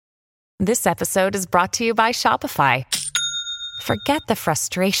This episode is brought to you by Shopify. Forget the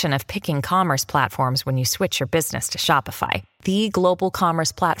frustration of picking commerce platforms when you switch your business to Shopify, the global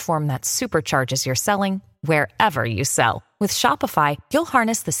commerce platform that supercharges your selling wherever you sell. With Shopify, you'll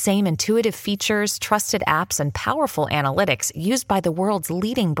harness the same intuitive features, trusted apps, and powerful analytics used by the world's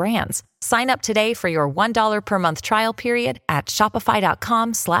leading brands. Sign up today for your $1 per month trial period at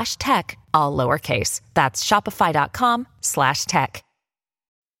shopify.com/tech, all lowercase. That's shopify.com/tech.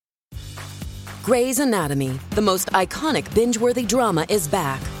 Grey's Anatomy, the most iconic binge-worthy drama, is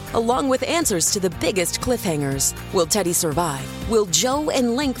back, along with answers to the biggest cliffhangers. Will Teddy survive? Will Joe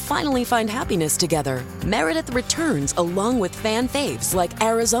and Link finally find happiness together? Meredith returns along with fan faves like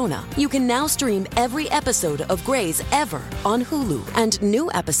Arizona. You can now stream every episode of Grey's ever on Hulu, and new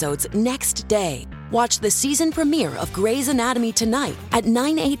episodes next day. Watch the season premiere of Grey's Anatomy tonight at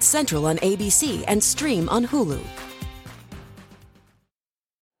 9/8 Central on ABC and stream on Hulu.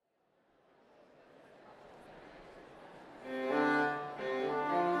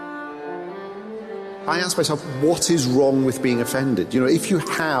 I ask myself, what is wrong with being offended? You know, if you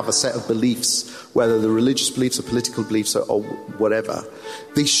have a set of beliefs, whether they're religious beliefs or political beliefs or whatever,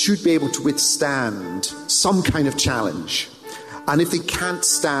 they should be able to withstand some kind of challenge. And if they can't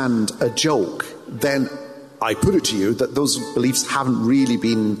stand a joke, then I put it to you that those beliefs haven't really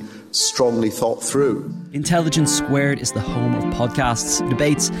been strongly thought through. Intelligence Squared is the home of podcasts,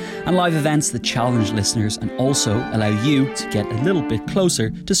 debates and live events that challenge listeners and also allow you to get a little bit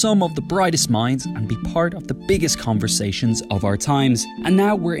closer to some of the brightest minds and be part of the biggest conversations of our times. And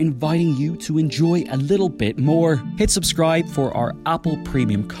now we're inviting you to enjoy a little bit more. Hit subscribe for our Apple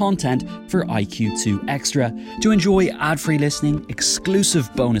Premium content for IQ2 Extra to enjoy ad-free listening,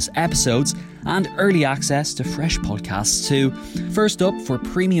 exclusive bonus episodes and early access to fresh podcasts too. First up for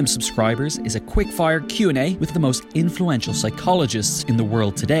premium subscribers is a quick-fire Q&A with the most influential psychologists in the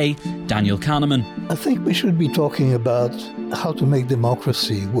world today, Daniel Kahneman. I think we should be talking about how to make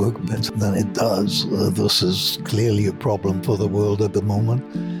democracy work better than it does. This is clearly a problem for the world at the moment,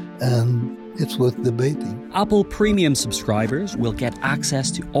 and it's worth debating. Apple Premium subscribers will get access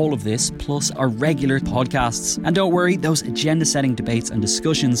to all of this, plus our regular podcasts. And don't worry, those agenda-setting debates and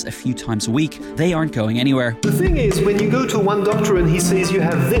discussions a few times a week, they aren't going anywhere. The thing is, when you go to one doctor and he says you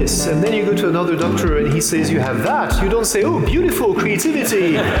have this, and then you go to another doctor and he says you have that, you don't say, oh, beautiful,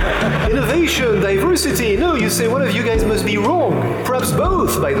 creativity, innovation, diversity. No, you say, one of you guys must be wrong. Perhaps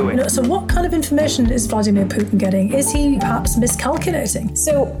both, by the way. So what kind of information is Vladimir Putin getting? Is he perhaps miscalculating?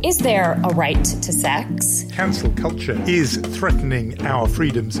 So is there a right to sex? Cancel culture is threatening our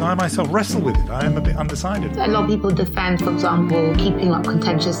freedoms. I myself wrestle with it. I am a bit undecided. A lot of people defend, for example, keeping up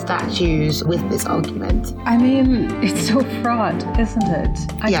contentious statues with this argument. I mean, it's so fraught, isn't it?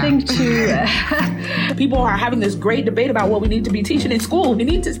 I think people are having this great debate about what we need to be teaching in school. We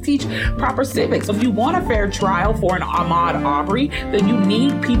need to teach proper civics. If you want a fair trial for an Ahmaud Arbery, then you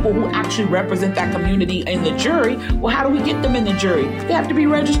need people who actually represent that community in the jury. Well, how do we get them in the jury? They have to be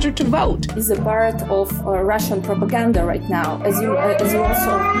registered to vote. Is a part of Russian propaganda right now, as you also,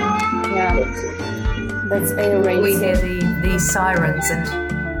 that's air raid. We hear these sirens and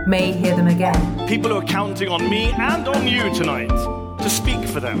may hear them again. People are counting on me and on you tonight to speak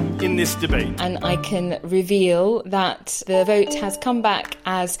for them in this debate. And I can reveal that the vote has come back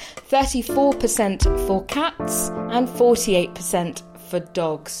as 34% for cats and 48% for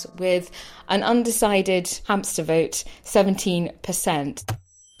dogs, with an undecided hamster vote 17%.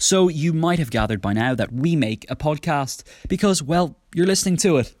 So you might have gathered by now that we make a podcast because, well, you're listening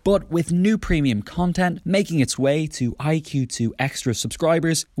to it. But with new premium content making its way to IQ2 Extra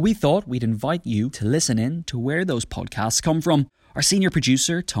subscribers, we thought we'd invite you to listen in to where those podcasts come from. Our senior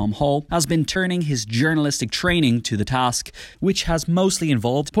producer, Tom Hall, has been turning his journalistic training to the task, which has mostly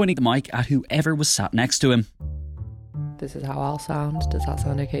involved pointing the mic at whoever was sat next to him. This is how I'll sound. Does that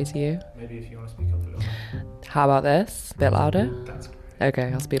sound okay to you? Maybe if you want to speak up a little bit. How about this? A bit louder? That's great.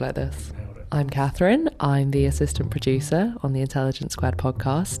 Okay, I'll speak like this. I'm Catherine. I'm the assistant producer on the Intelligence Squared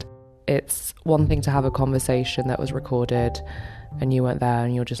podcast. It's one thing to have a conversation that was recorded and you weren't there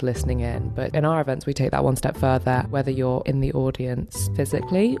and you're just listening in. But in our events, we take that one step further. Whether you're in the audience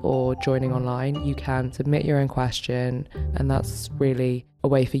physically or joining online, you can submit your own question. And that's really a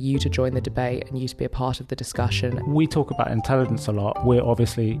way for you to join the debate and you to be a part of the discussion. We talk about intelligence a lot. We're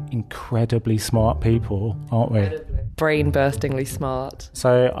obviously incredibly smart people, aren't we? Brain-burstingly smart.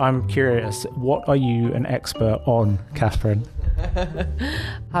 So I'm curious, what are you an expert on, Catherine?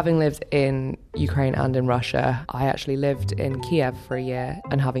 Having lived in Ukraine and in Russia, I actually lived in Kiev for a year,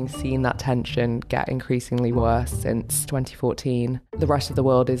 and having seen that tension get increasingly worse since 2014, the rest of the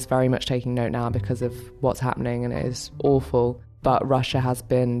world is very much taking note now because of what's happening, and it is awful. But Russia has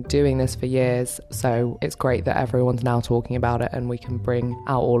been doing this for years, so it's great that everyone's now talking about it and we can bring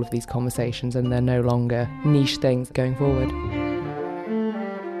out all of these conversations and they're no longer niche things going forward.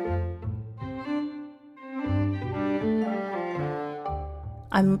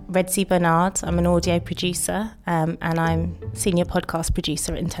 I'm Redzi Bernard. I'm an audio producer and I'm senior podcast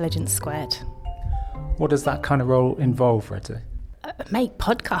producer at Intelligence Squared. What does that kind of role involve, Redzi? Make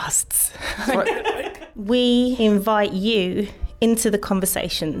podcasts. We invite you into the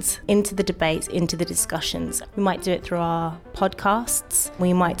conversations, into the debates, into the discussions. We might do it through our podcasts.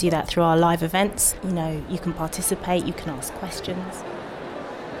 We might do that through our live events. You know, you can participate, you can ask questions.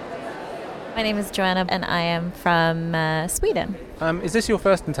 My name is Joanna and I am from Sweden. Is this your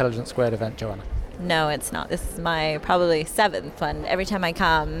first Intelligence Squared event, Joanna? No, it's not. This is my probably 7th one. Every time I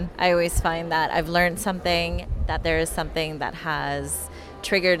come, I always find that I've learned something, that there is something that has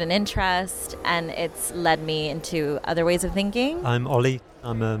triggered an interest, and it's led me into other ways of thinking. I'm Ollie.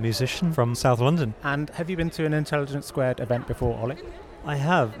 I'm a musician from South London. And have you been to an Intelligence Squared event before, Ollie? I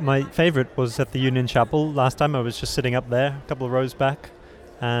have. My favourite was at the Union Chapel. Last time I was just sitting up there, a couple of rows back,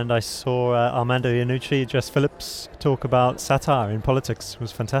 and I saw Armando Iannucci, Jess Phillips talk about satire in politics. It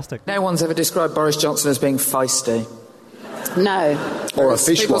was fantastic. No one's ever described Boris Johnson as being feisty. No. Or a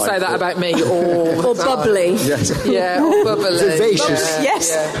fishwife. People say that about me or bubbly. Yes. Yeah, or bubbly. Vivacious.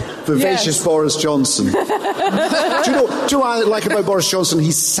 Yes. Yeah. Vivacious Yes. Boris Johnson. do you know what I like about Boris Johnson?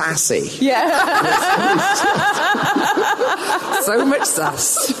 He's sassy. Yeah. So much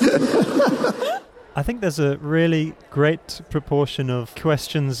sass. I think there's a really great proportion of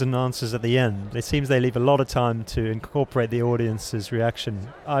questions and answers at the end. It seems they leave a lot of time to incorporate the audience's reaction.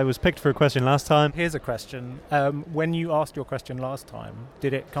 I was picked for a question last time. Here's a question. When you asked your question last time,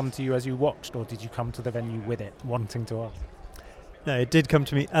 did it come to you as you watched, or did you come to the venue with it, wanting to ask? No, it did come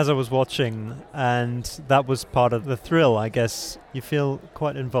to me as I was watching, and that was part of the thrill, I guess. You feel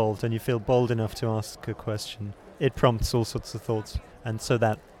quite involved and you feel bold enough to ask a question. It prompts all sorts of thoughts, and so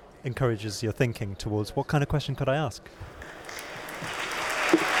that encourages your thinking towards what kind of question could I ask?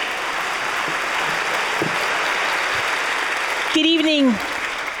 Good evening.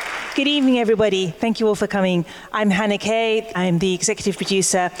 Good evening, everybody. Thank you all for coming. I'm Hannah Kay. I'm the executive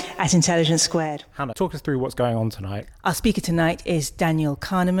producer at Intelligence Squared. Hannah, talk us through what's going on tonight. Our speaker tonight is Daniel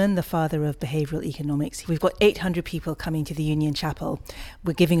Kahneman, the father of behavioural economics. We've got 800 people coming to the Union Chapel.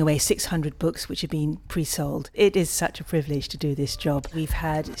 We're giving away 600 books which have been pre-sold. It is such a privilege to do this job. We've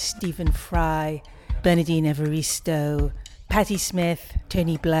had Stephen Fry, Bernardine Evaristo, Patti Smith,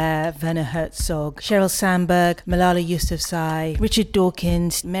 Tony Blair, Werner Herzog, Sheryl Sandberg, Malala Yousafzai, Richard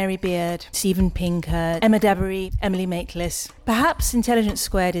Dawkins, Mary Beard, Steven Pinker, Emma Dabiri, Emily Maitlis. Perhaps Intelligence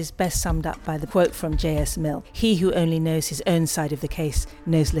Squared is best summed up by the quote from J.S. Mill: "He who only knows his own side of the case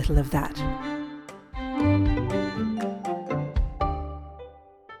knows little of that."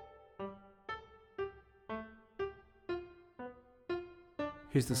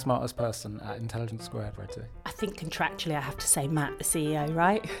 Who's the smartest person at Intelligence Squared, Redzi? I think contractually I have to say Matt, the CEO,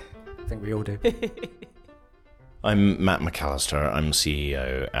 right? I think we all do. I'm Matt McAllister. I'm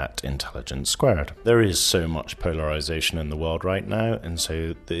CEO at Intelligence Squared. There is so much polarization in the world right now, and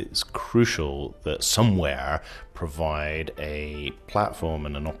so it's crucial that somewhere provide a platform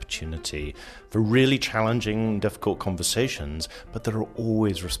and an opportunity for really challenging, difficult conversations, but that are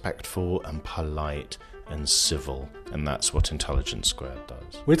always respectful and polite and civil, and that's what Intelligence Squared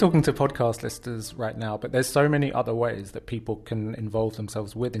does. We're talking to podcast listeners right now, but there's so many other ways that people can involve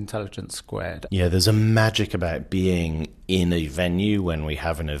themselves with Intelligence Squared. Yeah, there's a magic about being in a venue when we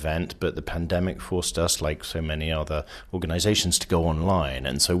have an event, but the pandemic forced us, like so many other organizations, to go online.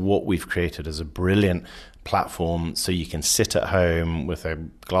 And so what we've created is a brilliant platform so you can sit at home with a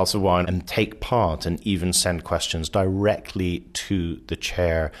glass of wine and take part and even send questions directly to the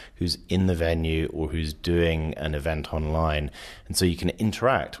chair who's in the venue or who's doing an event online. And so you can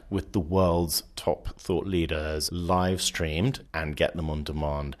interact with the world's top thought leaders live streamed and get them on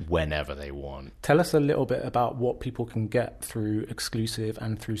demand whenever they want. Tell us a little bit about what people can get through exclusive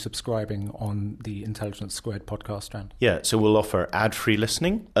and through subscribing on the Intelligence Squared podcast strand. Yeah, so we'll offer ad-free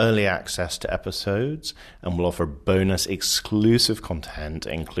listening, early access to episodes, and we'll offer bonus exclusive content,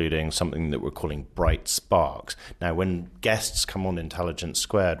 including something that we're calling Bright Sparks. Now, when guests come on Intelligence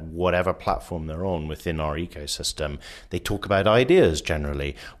Squared, whatever platform they're on within our ecosystem, they talk about ideas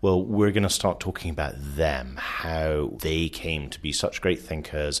generally. Well, we're going to start talking about them, how they came to be such great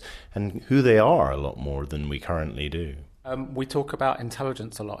thinkers, and who they are a lot more than we currently do. We talk about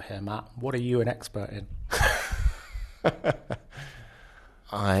intelligence a lot here, Matt. What are you an expert in?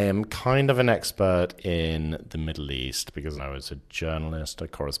 I am kind of an expert in the Middle East because I was a journalist, a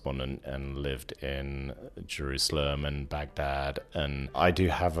correspondent, and lived in Jerusalem and Baghdad. And I do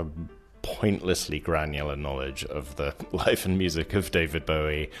have a pointlessly granular knowledge of the life and music of David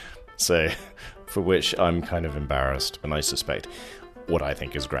Bowie, so for which I'm kind of embarrassed. And I suspect what I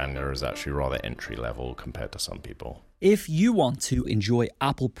think is granular is actually rather entry level compared to some people. If you want to enjoy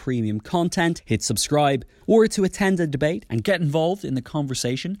Apple Premium content, hit subscribe, or to attend a debate and get involved in the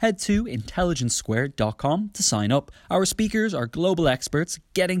conversation, head to intelligencesquared.com to sign up. Our speakers are global experts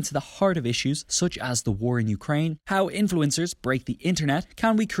getting to the heart of issues such as the war in Ukraine, how influencers break the internet,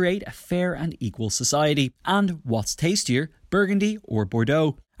 can we create a fair and equal society, and what's tastier, Burgundy or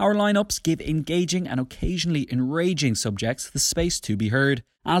Bordeaux. Our lineups give engaging and occasionally enraging subjects the space to be heard.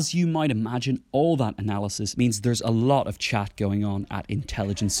 As you might imagine, all that analysis means there's a lot of chat going on at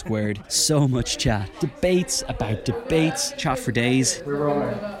Intelligence Squared. So much chat. Debates about debates. Chat for days. We're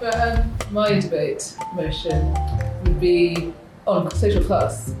rolling. But my debate motion would be on social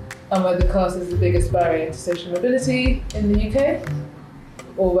class and whether class is the biggest barrier to social mobility in the UK,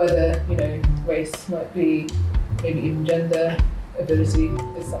 or whether, race might be, maybe even gender. Ability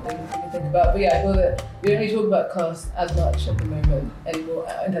is something we can think about. But yeah, I feel that we don't really talk about class as much at the moment anymore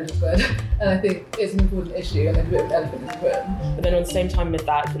at Intelligence Squared. And I think it's an important issue and a bit of an elephant in the room. But then at the same time with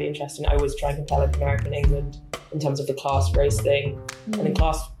that, it's really interesting. I always try and compare like America and England in terms of the class race thing. And then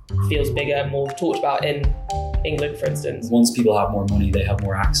class feels bigger, more talked about in England, for instance. Once people have more money, they have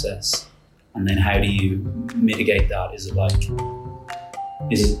more access. And then how do you mitigate that?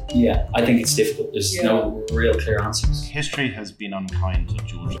 I think it's difficult. There's no real clear answers. History has been unkind to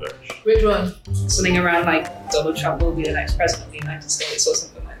George Bush. Which one? Something around like Donald Trump will be the next president of the United States or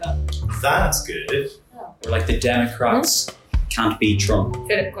something like that. That's good. Or like the Democrats can't beat Trump.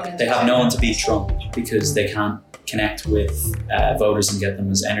 They have no one to beat Trump because they can't connect with voters and get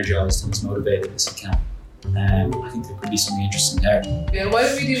them as energized and as motivated as he can. I think there could be something interesting there. Yeah, why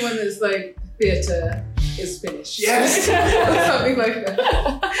don't we do one that's like theatre is finished? Yes! Something like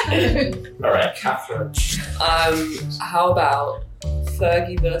that. All right, Catherine. How about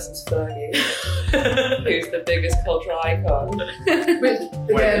Fergie versus Fergie? Who's the biggest cultural icon? Which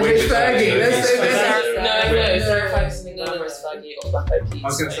Fergie? No, Sarah Ferguson, glamorous Fergie, or Black Eyed Peas. I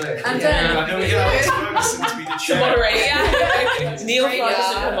was going to say. And then I know we get Alex Ferguson to be the chair. Moderate, yeah. Neil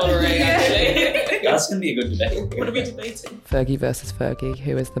Ferguson can moderate, actually. That's going to be a good debate. What are we debating? Fergie versus Fergie,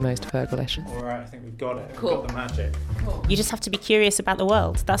 who is the most Fergalicious? All right, I think we've got it. Cool. We've got the magic. Cool. You just have to be curious about the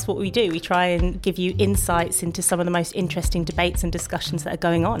world. That's what we do. We try and give you insights into some of the most interesting debates and discussions that are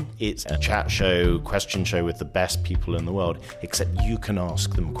going on. It's a chat show, question show with the best people in the world, except you can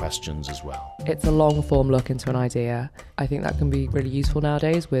ask them questions as well. It's a long form look into an idea. I think that can be really useful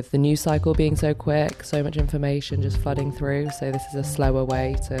nowadays with the news cycle being so quick, so much information just flooding through. So this is a slower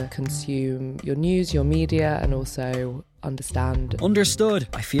way to consume your news, your media, and also understand. Understood.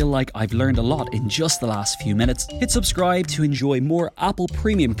 I feel like I've learned a lot in just the last few minutes. Hit subscribe to enjoy more Apple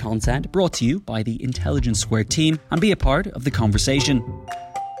Premium content brought to you by the Intelligence Squared team and be a part of the conversation.